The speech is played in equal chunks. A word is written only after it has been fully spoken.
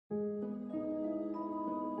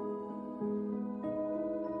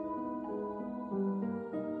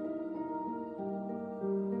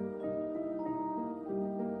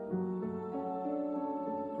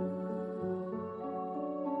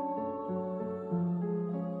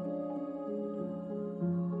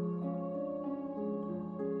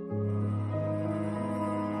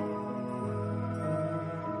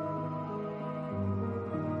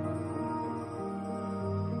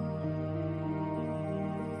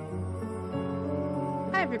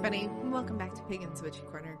everybody. Welcome back to Pagan's Witchy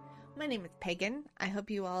Corner. My name is Pagan. I hope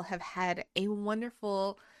you all have had a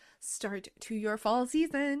wonderful start to your fall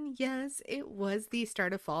season. Yes, it was the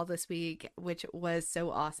start of fall this week, which was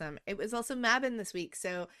so awesome. It was also Mabon this week,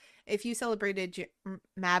 so if you celebrated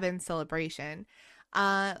Mabon celebration,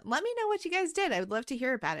 let me know what you guys did. I would love to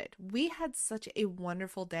hear about it. We had such a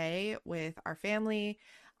wonderful day with our family.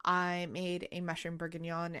 I made a mushroom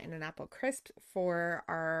bourguignon and an apple crisp for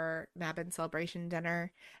our Mabon celebration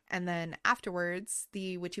dinner. And then afterwards,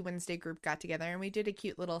 the Witchy Wednesday group got together and we did a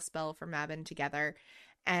cute little spell for Mabon together.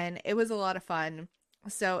 And it was a lot of fun.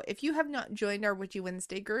 So if you have not joined our Witchy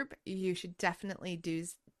Wednesday group, you should definitely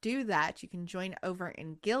do that. You can join over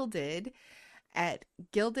in Gilded at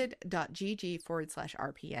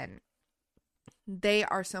gilded.gg/RPN. They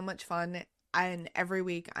are so much fun. And every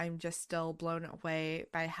week I'm just still blown away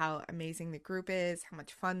by how amazing the group is, how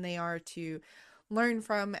much fun they are to learn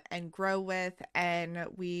from and grow with. And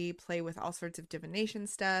we play with all sorts of divination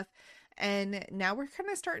stuff. And now we're kind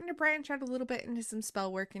of starting to branch out a little bit into some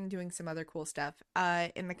spell work and doing some other cool stuff.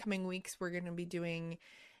 In the coming weeks, we're going to be doing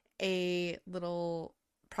a little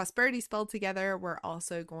prosperity spell together. We're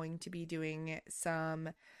also going to be doing some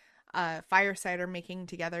fire cider making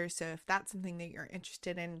together. So if that's something that you're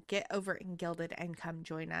interested in, get over in Gilded and come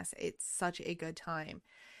join us. It's such a good time.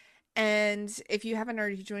 And if you haven't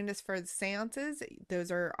already joined us for the seances, those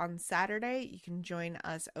are on Saturday. You can join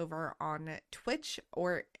us over on Twitch,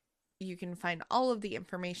 or you can find all of the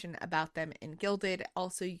information about them in Gilded.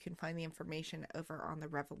 Also, you can find the information over on the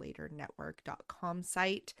revelatornetwork.com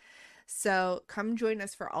site. So come join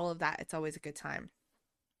us for all of that. It's always a good time.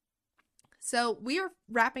 So we are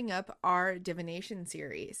wrapping up our divination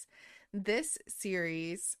series. This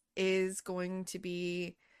series is going to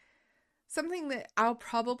be something that I'll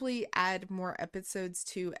probably add more episodes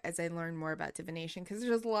to as I learn more about divination, because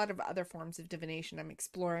there's a lot of other forms of divination I'm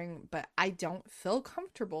exploring, but I don't feel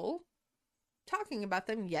comfortable talking about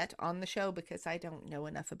them yet on the show because I don't know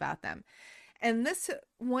enough about them. And this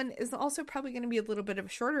one is also probably going to be a little bit of a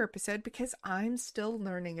shorter episode because I'm still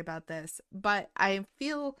learning about this, but I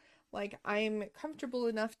feel like I'm comfortable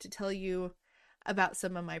enough to tell you about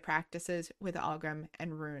some of my practices with Aughrim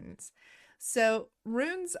and runes. So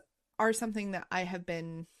runes are something that I have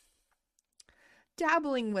been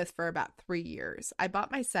dabbling with for about 3 years. I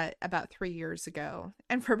bought my set about 3 years ago,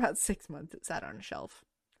 and for about 6 months it sat on a shelf.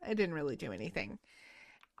 I didn't really do anything.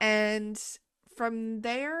 And from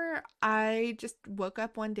there, I just woke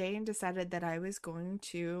up one day and decided that I was going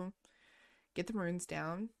to get the runes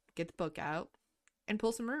down, get the book out, and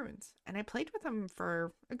pull some runes. And I played with them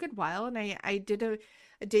for a good while, and I did a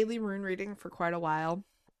daily rune reading for quite a while.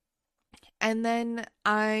 And then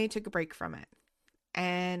I took a break from it.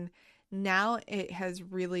 And now it has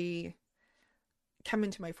really come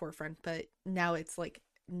into my forefront, but now it's like,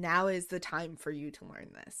 now is the time for you to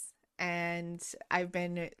learn this. And I've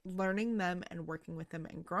been learning them and working with them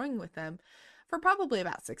and growing with them for probably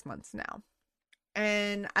about 6 months now.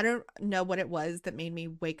 And I don't know what it was that made me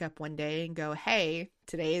wake up one day and go, hey,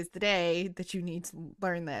 today is the day that you need to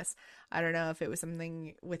learn this. I don't know if it was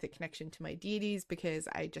something with a connection to my deities because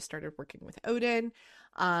I just started working with Odin.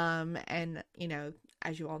 And, you know,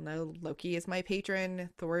 as you all know, Loki is my patron.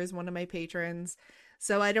 Thor is one of my patrons.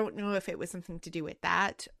 So I don't know if it was something to do with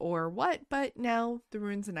that or what, but now the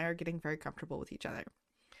runes and I are getting very comfortable with each other.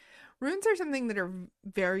 Runes are something that are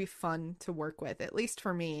very fun to work with, at least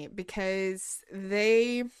for me, because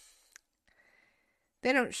they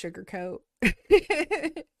don't sugarcoat.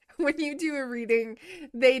 When you do a reading,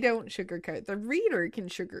 they don't sugarcoat. The reader can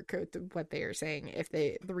sugarcoat what they are saying if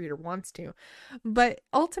the reader wants to. But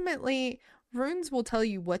ultimately, runes will tell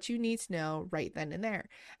you what you need to know right then and there.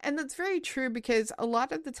 And that's very true because a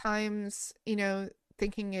lot of the times, you know,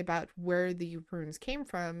 thinking about where the runes came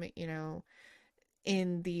from, you know,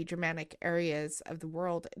 in the Germanic areas of the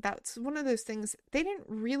world, that's one of those things they didn't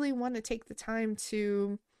really want to take the time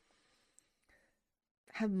to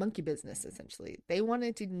have monkey business. Essentially, they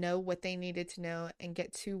wanted to know what they needed to know and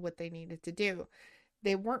get to what they needed to do.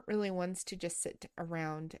 They weren't really ones to just sit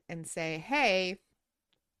around and say, hey,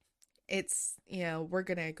 it's, you know, we're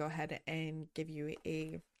gonna go ahead and give you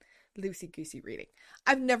a loosey-goosey reading.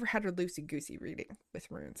 I've never had a loosey-goosey reading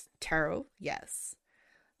with runes. Tarot, yes.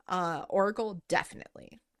 Oracle,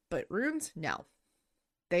 definitely. But runes, no.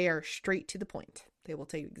 They are straight to the point. They will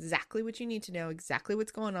tell you exactly what you need to know, exactly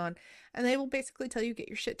what's going on, and they will basically tell you get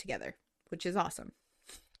your shit together, which is awesome.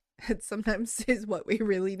 It sometimes is what we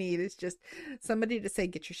really need, is just somebody to say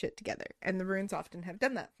get your shit together, and the runes often have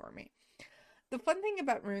done that for me. The fun thing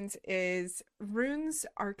about runes is runes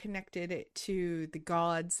are connected to the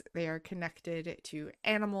gods. They are connected to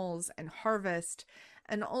animals and harvest.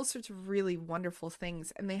 and all sorts of really wonderful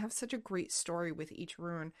things. And they have such a great story with each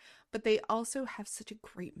rune, but they also have such a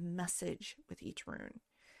great message with each rune.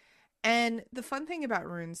 And the fun thing about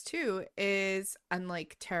runes too is,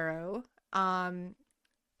 unlike tarot,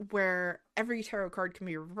 where every tarot card can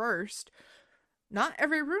be reversed, not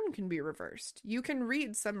every rune can be reversed. You can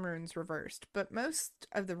read some runes reversed, but most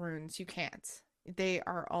of the runes you can't. They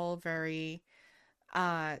are all very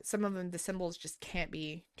some of them, the symbols just can't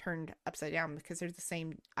be turned upside down because they're the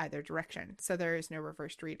same either direction. So there is no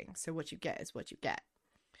reversed reading. So what you get is what you get.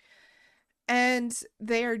 And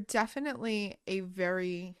they are definitely a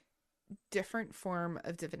very different form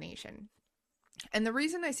of divination. And the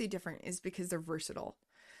reason I say different is because they're versatile.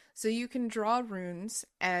 So you can draw runes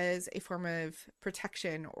as a form of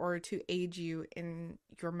protection or to aid you in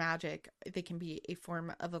your magic. They can be a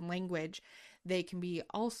form of a language. They can be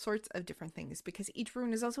all sorts of different things because each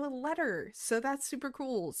rune is also a letter. So that's super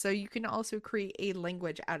cool. So you can also create a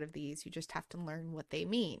language out of these. You just have to learn what they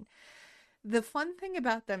mean. The fun thing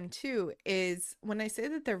about them too is when I say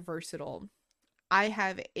that they're versatile, I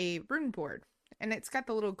have a rune board, and it's got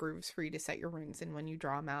the little grooves for you to set your runes in when you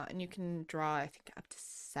draw them out. And you can draw, I think, up to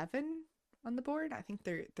 7 on the board. I think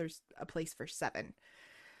there's a place for 7.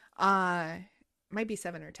 Might be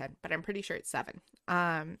 7 or 10, but I'm pretty sure it's 7.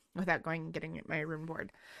 Without going and getting my rune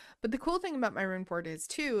board. But the cool thing about my rune board is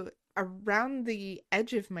too, around the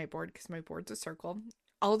edge of my board, because my board's a circle,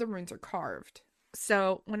 all the runes are carved.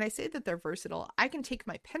 So when I say that they're versatile, I can take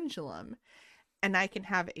my pendulum and I can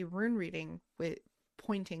have a rune reading with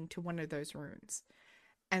pointing to one of those runes.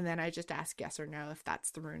 And then I just ask yes or no if that's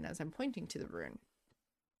the rune as I'm pointing to the rune.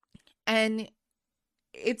 And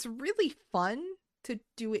it's really fun to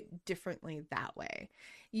do it differently that way.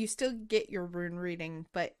 You still get your rune reading,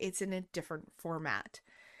 but it's in a different format.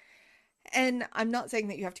 And I'm not saying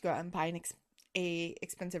that you have to go out and buy a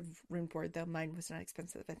expensive rune board, though mine was not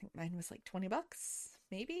expensive. I think mine was like $20,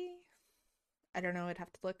 maybe. I don't know, I'd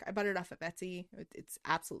have to look. I bought it off of Etsy. It's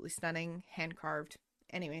absolutely stunning, hand carved.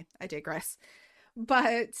 Anyway, I digress.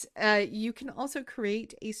 But you can also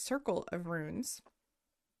create a circle of runes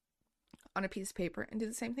on a piece of paper and do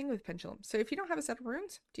the same thing with pendulum. So if you don't have a set of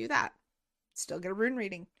runes, do that. Still get a rune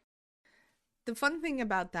reading. The fun thing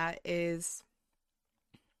about that is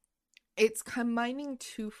it's combining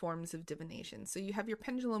two forms of divination. So you have your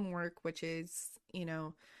pendulum work, which is,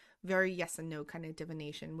 very yes and no kind of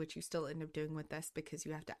divination, which you still end up doing with this because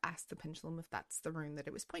you have to ask the pendulum if that's the rune that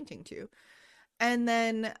it was pointing to. And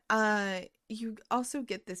then you also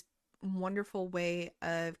get this wonderful way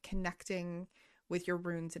of connecting with your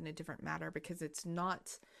runes in a different manner because it's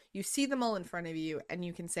not, you see them all in front of you and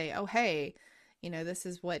you can say, oh, hey, this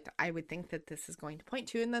is what I would think that this is going to point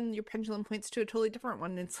to. And then your pendulum points to a totally different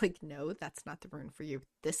one. And it's like, no, that's not the rune for you.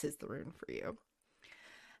 This is the rune for you.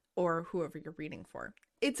 Or whoever you're reading for.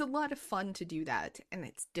 It's a lot of fun to do that, and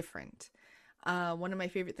it's different. One of my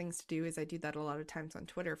favorite things to do is I do that a lot of times on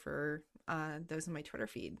Twitter for those in my Twitter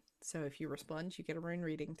feed. So if you respond, you get a rune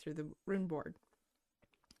reading through the rune board.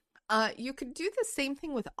 You could do the same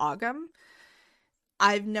thing with Ogham.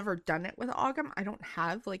 I've never done it with Ogham. I don't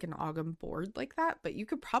have like an Ogham board like that, but you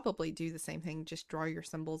could probably do the same thing. Just draw your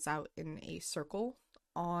symbols out in a circle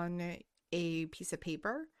on a piece of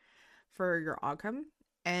paper for your Ogham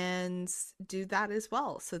and do that as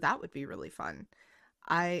well. So that would be really fun.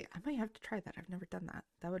 I might have to try that. I've never done that.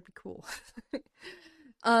 That would be cool.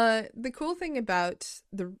 The cool thing about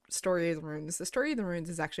the story of the runes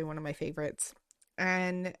is actually one of my favorites.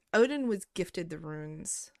 And Odin was gifted the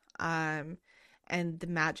runes, and the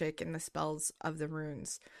magic and the spells of the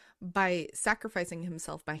runes by sacrificing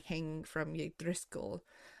himself by hanging from Yggdrasil,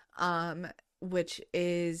 which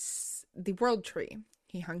is the world tree.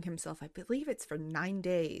 He hung himself, I believe it's for 9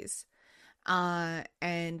 days, and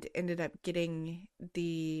ended up getting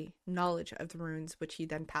the knowledge of the runes, which he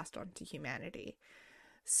then passed on to humanity.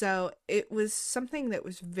 So it was something that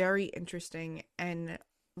was very interesting and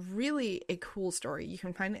really a cool story. You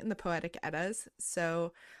can find it in the Poetic Eddas.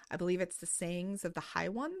 So I believe it's the sayings of the High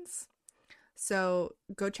Ones. So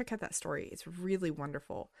go check out that story. It's really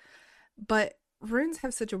wonderful. But runes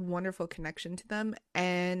have such a wonderful connection to them,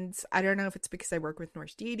 and I don't know if it's because I work with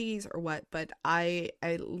Norse deities or what, but I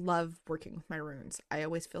love working with my runes. I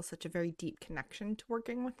always feel such a very deep connection to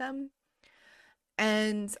working with them,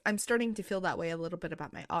 and I'm starting to feel that way a little bit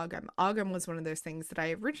about my Ogham. Ogham was one of those things that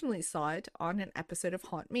I originally saw it on an episode of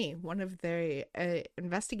Haunt Me. One of the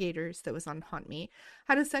investigators that was on Haunt Me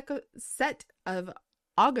had a set of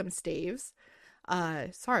Ogham staves.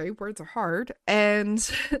 Sorry, words are hard, and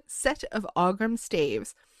set of Ogham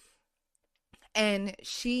staves. And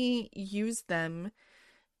she used them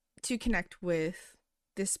to connect with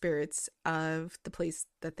the spirits of the place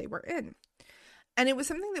that they were in. And it was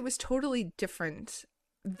something that was totally different,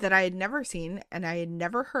 that I had never seen and I had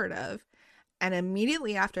never heard of. And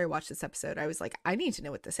immediately after I watched this episode, I was like, I need to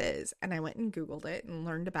know what this is. And I went and Googled it and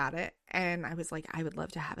learned about it. And I was like, I would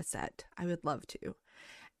love to have a set. I would love to.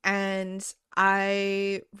 And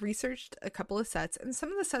I researched a couple of sets, and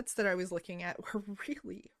some of the sets that I was looking at were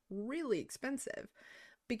really, really expensive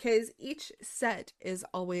because each set is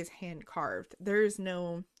always hand carved. There's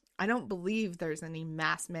no, I don't believe there's any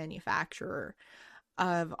mass manufacturer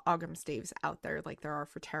of Ogham staves out there like there are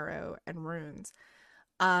for tarot and runes.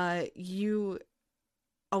 You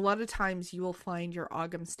a lot of times you will find your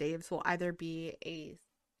Ogham staves will either be a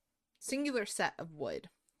singular set of wood,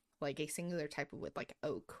 like a singular type of wood, like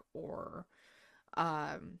oak or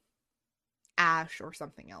um, ash or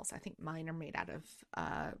something else. I think mine are made out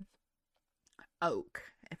of oak,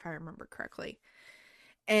 if I remember correctly.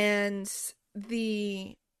 And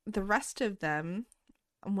the rest of them,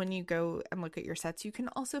 when you go and look at your sets, you can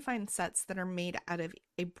also find sets that are made out of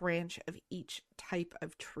a branch of each type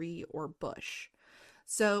of tree or bush.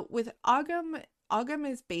 So with Ogham, Ogham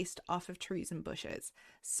is based off of trees and bushes.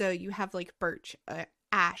 So you have like birch,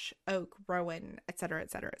 ash, oak, rowan, etc.,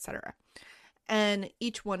 etc., etc. And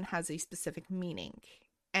each one has a specific meaning.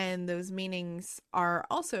 And those meanings are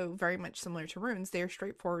also very much similar to runes. They are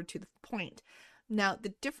straightforward to the point. Now,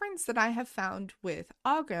 the difference that I have found with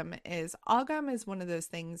Ogham is one of those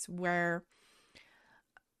things where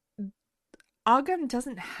Ogham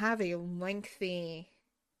doesn't have a lengthy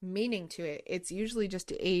meaning to it. It's usually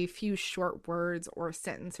just a few short words or a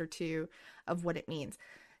sentence or two of what it means.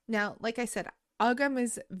 Now, like I said, Ogham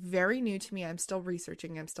is very new to me. I'm still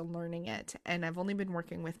researching, I'm still learning it, and I've only been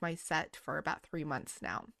working with my set for about 3 months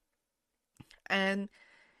now. And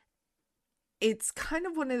it's kind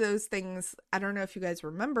of one of those things, I don't know if you guys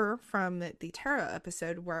remember from the tarot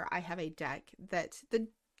episode where I have a deck that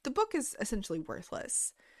the book is essentially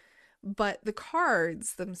worthless, but the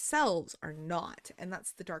cards themselves are not. And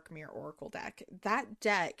that's the Dark Mirror Oracle deck. That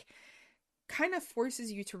deck kind of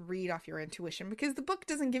forces you to read off your intuition because the book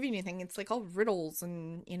doesn't give you anything. It's like all riddles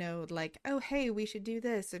and, like, oh, hey, we should do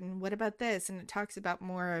this. And what about this? And it talks about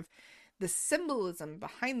more of the symbolism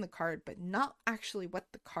behind the card, but not actually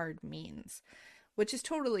what the card means, which is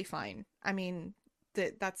totally fine. I mean,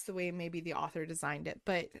 that's the way maybe the author designed it.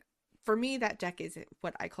 But for me, that deck is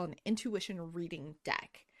what I call an intuition reading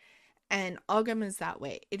deck. And Ogham is that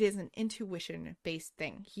way. It is an intuition based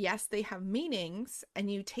thing. Yes, they have meanings,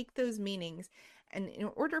 and you take those meanings, and in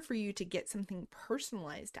order for you to get something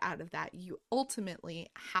personalized out of that, you ultimately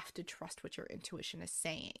have to trust what your intuition is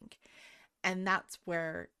saying. And that's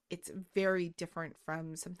where it's very different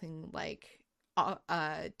from something like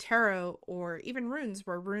tarot or even runes,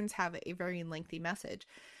 where runes have a very lengthy message.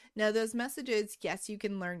 Now, those messages, yes, you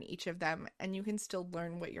can learn each of them, and you can still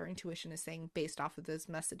learn what your intuition is saying based off of those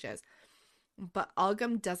messages. But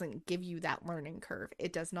Ogham doesn't give you that learning curve.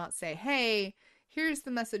 It does not say, hey, here's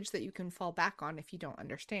the message that you can fall back on if you don't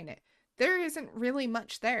understand it. There isn't really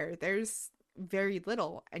much there. There's very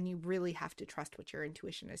little, and you really have to trust what your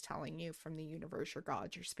intuition is telling you from the universe, your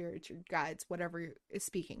gods, your spirits, your guides, whatever is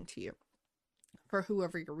speaking to you for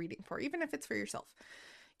whoever you're reading for, even if it's for yourself.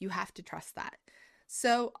 You have to trust that.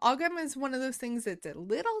 So Ogham is one of those things that's a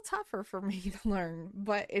little tougher for me to learn,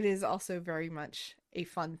 but it is also very much a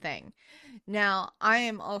fun thing. Now, I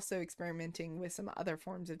am also experimenting with some other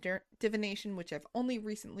forms of divination, which I've only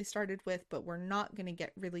recently started with, but we're not going to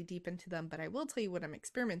get really deep into them, but I will tell you what I'm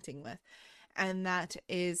experimenting with, and that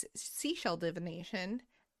is seashell divination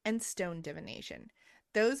and stone divination.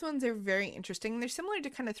 Those ones are very interesting. They're similar to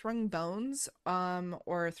kind of throwing bones,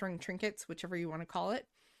 or throwing trinkets, whichever you want to call it.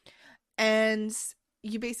 And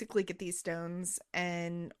you basically get these stones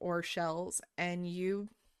and or shells, and you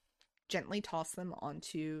gently toss them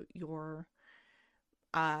onto your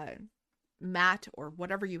mat or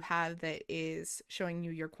whatever you have that is showing you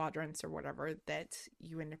your quadrants or whatever that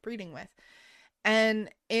you end up reading with. And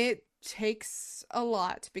it takes a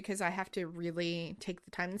lot because I have to really take the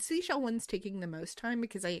time. The seashell one's taking the most time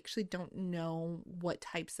because I actually don't know what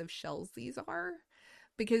types of shells these are,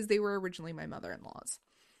 because they were originally my mother-in-law's.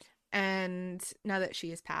 And now that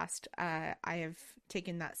she has passed, I have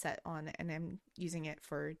taken that set on and I'm using it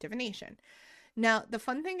for divination. Now, the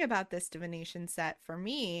fun thing about this divination set for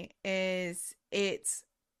me is it's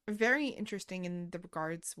very interesting in the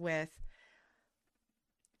regards with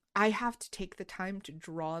I have to take the time to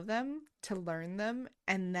draw them, to learn them,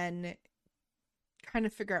 and then kind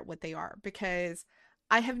of figure out what they are, because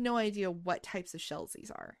I have no idea what types of shells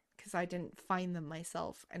these are because I didn't find them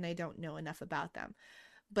myself and I don't know enough about them.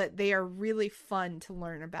 but they are really fun to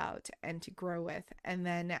learn about and to grow with. And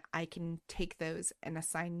then I can take those and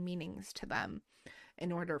assign meanings to them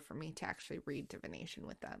in order for me to actually read divination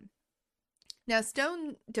with them. Now,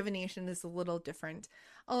 stone divination is a little different.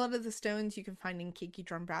 A lot of the stones you can find in Kiki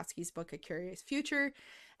Dombrowski's book, A Curious Future,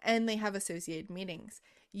 and they have associated meanings.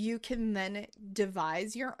 You can then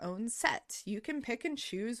devise your own set. You can pick and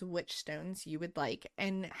choose which stones you would like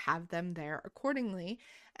and have them there accordingly.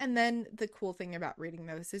 And then the cool thing about reading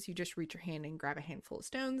those is you just reach your hand and grab a handful of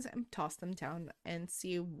stones and toss them down and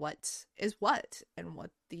see what is what and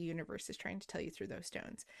what the universe is trying to tell you through those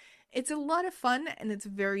stones. It's a lot of fun and it's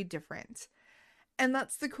very different. And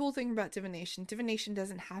that's the cool thing about divination. Divination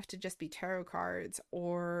doesn't have to just be tarot cards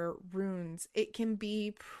or runes. It can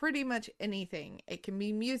be pretty much anything. It can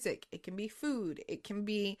be music. It can be food. It can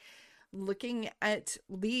be looking at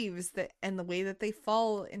leaves and the way that they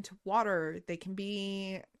fall into water. They can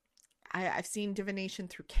be... I've seen divination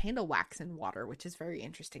through candle wax in water, which is very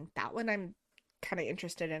interesting. That one I'm kind of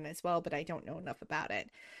interested in as well, but I don't know enough about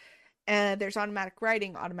it. There's automatic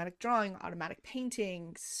writing, automatic drawing, automatic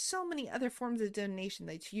painting, so many other forms of divination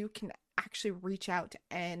that you can actually reach out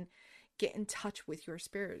and get in touch with your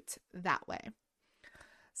spirits that way.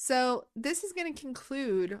 So this is going to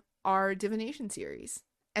conclude our divination series.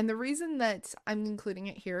 And the reason that I'm including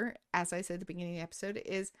it here, as I said at the beginning of the episode,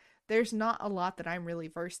 is there's not a lot that I'm really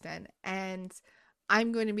versed in. And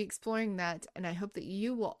I'm going to be exploring that. And I hope that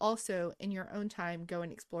you will also, in your own time, go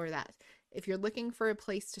and explore that. If you're looking for a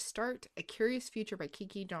place to start, A Curious Future by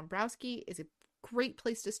Kiki Dombrowski is a great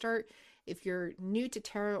place to start. If you're new to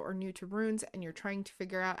tarot or new to runes and you're trying to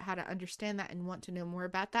figure out how to understand that and want to know more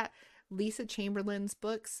about that, Lisa Chamberlain's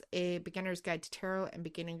books, A Beginner's Guide to Tarot and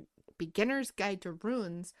Beginner's Guide to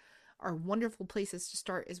Runes, are wonderful places to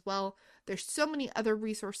start as well. There's so many other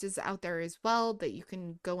resources out there as well that you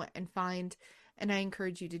can go and find. And I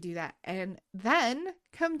encourage you to do that. And then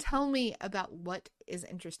come tell me about what is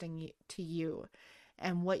interesting to you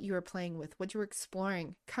and what you are playing with, what you're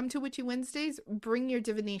exploring. Come to Witchy Wednesdays, bring your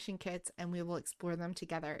divination kits, and we will explore them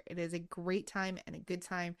together. It is a great time and a good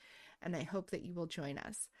time, and I hope that you will join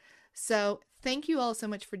us. So thank you all so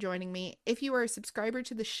much for joining me. If you are a subscriber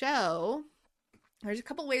to the show, there's a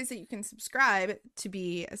couple ways that you can subscribe to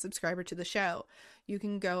be a subscriber to the show. You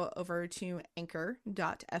can go over to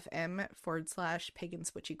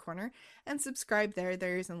anchor.fm/Pagan's Witchy Corner and subscribe there.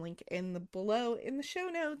 There's a link below in the show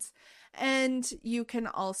notes. And you can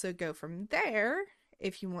also go from there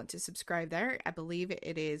if you want to subscribe there. I believe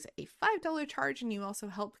it is a $5 charge, and you also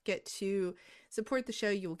help get to support the show.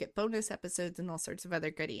 You will get bonus episodes and all sorts of other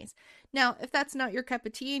goodies. Now, if that's not your cup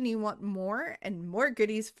of tea and you want more and more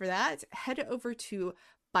goodies for that, head over to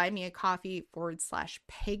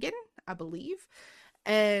buymeacoffee.com/pagan, I believe.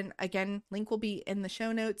 And again, link will be in the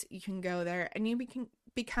show notes. You can go there and you can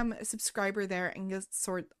become a subscriber there and get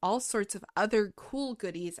all sorts of other cool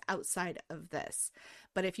goodies outside of this.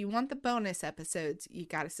 But if you want the bonus episodes, you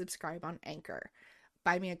got to subscribe on Anchor.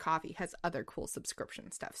 Buy Me a Coffee has other cool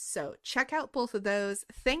subscription stuff. So check out both of those.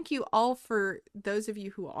 Thank you all for those of you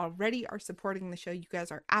who already are supporting the show. You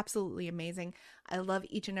guys are absolutely amazing. I love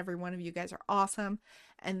each and every one of you guys are awesome.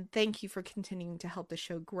 And thank you for continuing to help the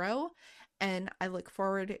show grow. And I look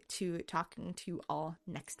forward to talking to you all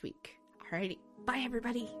next week. Alrighty. Bye,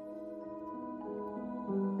 everybody.